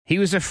He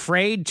was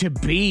afraid to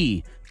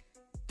be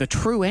the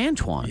true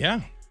Antoine.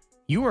 Yeah.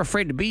 You were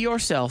afraid to be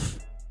yourself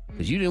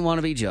because you didn't want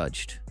to be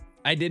judged.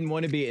 I didn't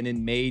want to be, and it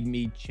made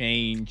me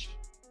change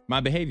my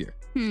behavior.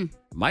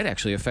 Might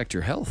actually affect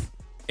your health.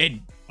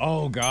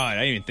 Oh, God,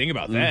 I didn't even think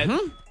about that.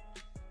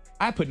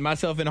 I put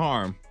myself in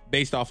harm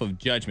based off of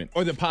judgment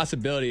or the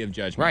possibility of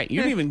judgment. Right. You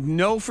didn't even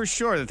know for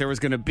sure that there was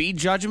going to be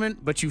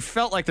judgment, but you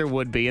felt like there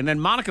would be. And then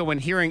Monica, when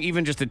hearing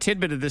even just a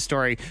tidbit of this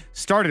story,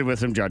 started with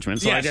some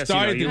judgment. So Yeah, I guess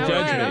started you the were-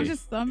 judgment. I'm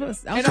just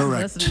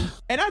listening.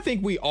 And I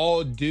think we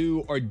all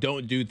do or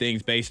don't do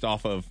things based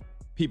off of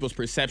people's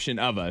perception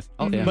of us.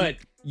 Oh, yeah. But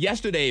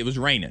yesterday it was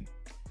raining.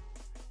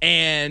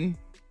 And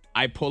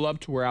I pull up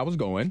to where I was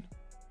going,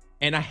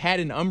 and I had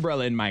an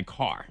umbrella in my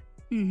car.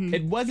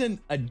 It wasn't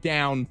a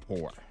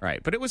downpour.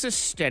 Right. But it was a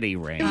steady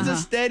rain. It was a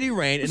steady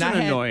rain. It was and an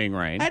I had, annoying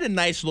rain. I had a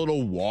nice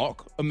little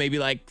walk of maybe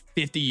like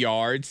 50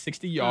 yards,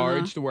 60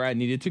 yards to where I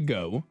needed to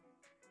go.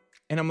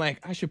 And I'm like,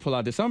 I should pull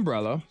out this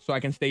umbrella so I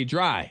can stay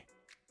dry.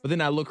 But then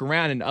I look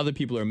around and other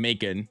people are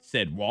making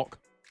said walk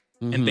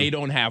and they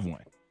don't have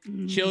one.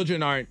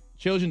 Children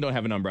don't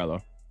have an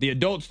umbrella. The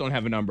adults don't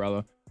have an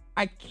umbrella.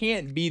 I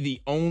can't be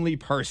the only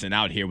person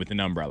out here with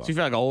an umbrella. So you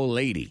feel like an old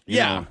lady. you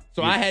Yeah. know?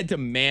 So I had to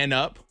man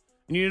up.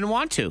 And you didn't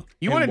want to.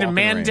 You and wanted to walk in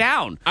the man rain.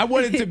 down. I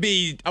wanted to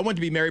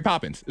be Mary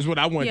Poppins, is what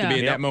I wanted to be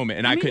in Yeah. that moment,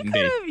 and I couldn't be.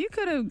 You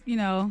could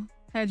have,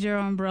 had your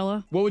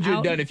umbrella. What would you have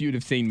out. done if you'd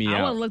have seen me I would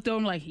out? have looked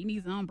over like, he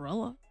needs an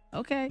umbrella.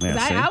 Okay. 'Cause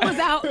Yeah, see? I was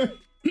out.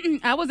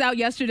 I was out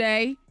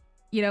yesterday,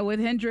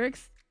 with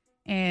Hendrix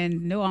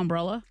and no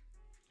umbrella.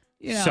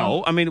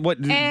 So, I mean, what,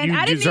 And you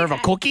I didn't deserve a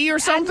even- cookie or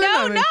something?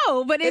 I mean,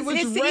 No, but It was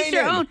it's to each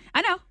your raining. own.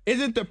 I know.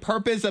 Isn't the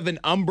purpose of an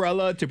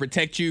umbrella to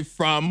protect you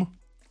from?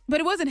 But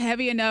it wasn't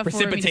heavy enough for me to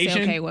say,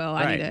 Precipitation? okay, well, I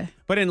need Right. to.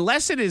 But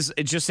unless it is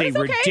just a It's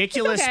okay. It's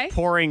ridiculous okay.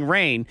 pouring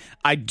rain,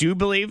 I do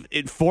believe,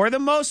 for the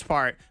most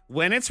part,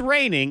 when it's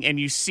raining and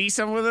you see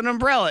someone with an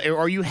umbrella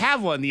or you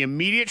have one, the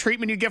immediate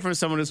treatment you get from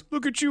someone is,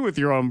 look at you with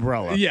your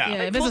umbrella. Yeah,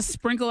 if it's a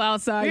sprinkle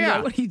outside, you're Yeah.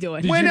 like, what are you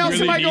doing? When you else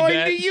really am I need going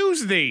that? to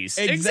use these?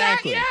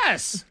 Exactly.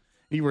 Yes.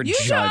 You were Use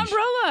your judged.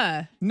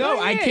 umbrella. No,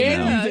 Go I ahead.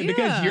 can't Yeah, use it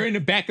because yeah. you're in the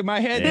back of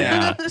my head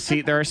Yeah. now.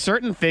 See, there are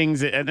certain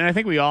things, and I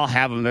think we all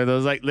have them. They're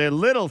those they're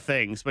little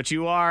things, but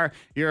you're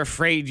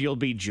afraid you'll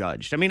be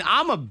judged. I mean,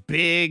 I'm a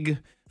big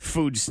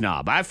food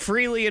snob. I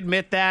freely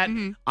admit that.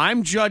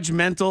 I'm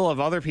judgmental of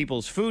other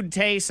people's food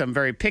tastes. I'm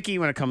very picky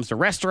when it comes to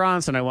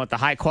restaurants, and I want the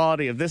high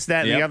quality of this,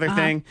 that, and the Yep. other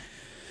thing.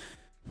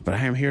 But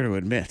I am here to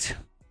admit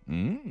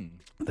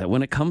that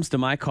when it comes to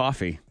my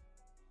coffee,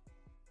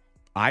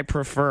 I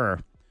prefer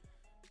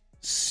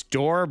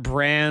store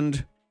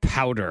brand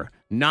powder,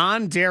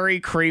 non-dairy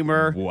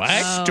creamer. What?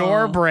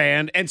 Store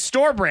brand,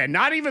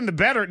 not even the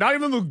better, not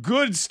even the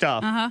good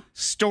stuff.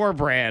 Store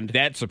brand.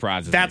 That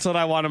surprises That's me. what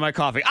I want in my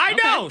coffee. I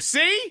know.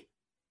 See?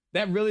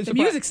 That really The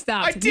surprises music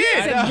stopped. I did.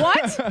 You said,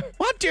 what?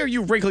 How dare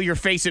you wrinkle your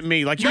face at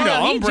me like you No,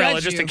 know he umbrella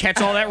judged just you. to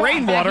catch all that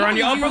rainwater on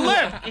your upper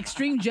lip.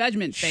 Extreme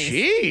judgment face.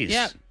 Jeez.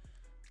 Yep.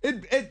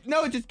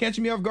 It just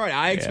catching me off guard.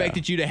 I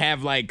expected you to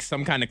have like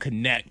some kind of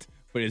connect,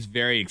 but it's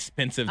very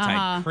expensive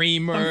type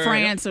creamer. From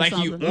France or like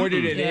something. you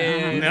ordered it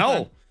in.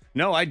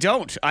 No, I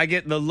don't. I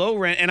get the low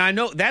rent, and I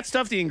know that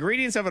stuff. The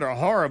ingredients of it are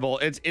horrible.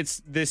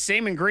 It's the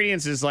same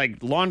ingredients as like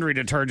laundry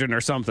detergent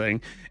or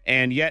something,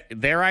 and yet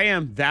there I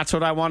am. That's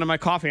what I want in my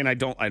coffee, and I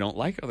don't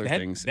like other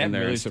things. That in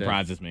there really instead.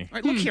 surprises me. All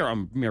right, look here,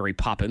 I'm Mary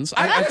Poppins.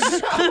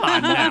 Come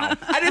on now.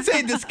 I didn't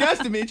say it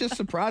disgusted me. It just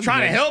surprised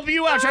Trying me. to help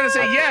you out, trying to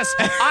say, yes,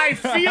 I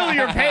feel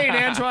your pain,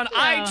 Antoine.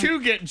 I, too,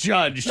 get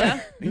judged.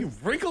 You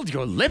wrinkled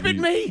your lip at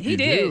me? He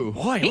did. do.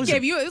 Boy, it He was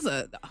gave you, it was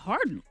a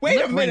hard Wait a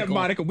lip minute, wrinkle.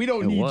 Monica. We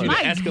don't need was. you to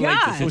My escalate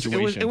gosh. the It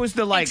situation. was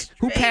the like,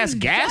 who passed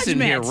gas in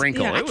here Judgments.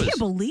 wrinkle. Yeah, I It was. can't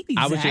believe he's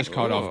I was just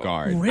caught off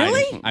guard.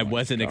 Really? I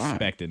wasn't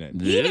expecting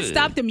it. He even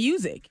stopped the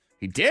music.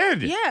 He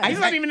did. Yeah. He's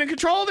not even in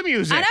control of the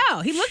music. I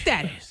know. He looked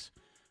at it.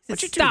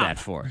 What'd you Stop. do that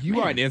for?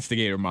 You are an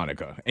instigator,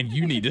 Monica, and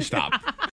you need to stop.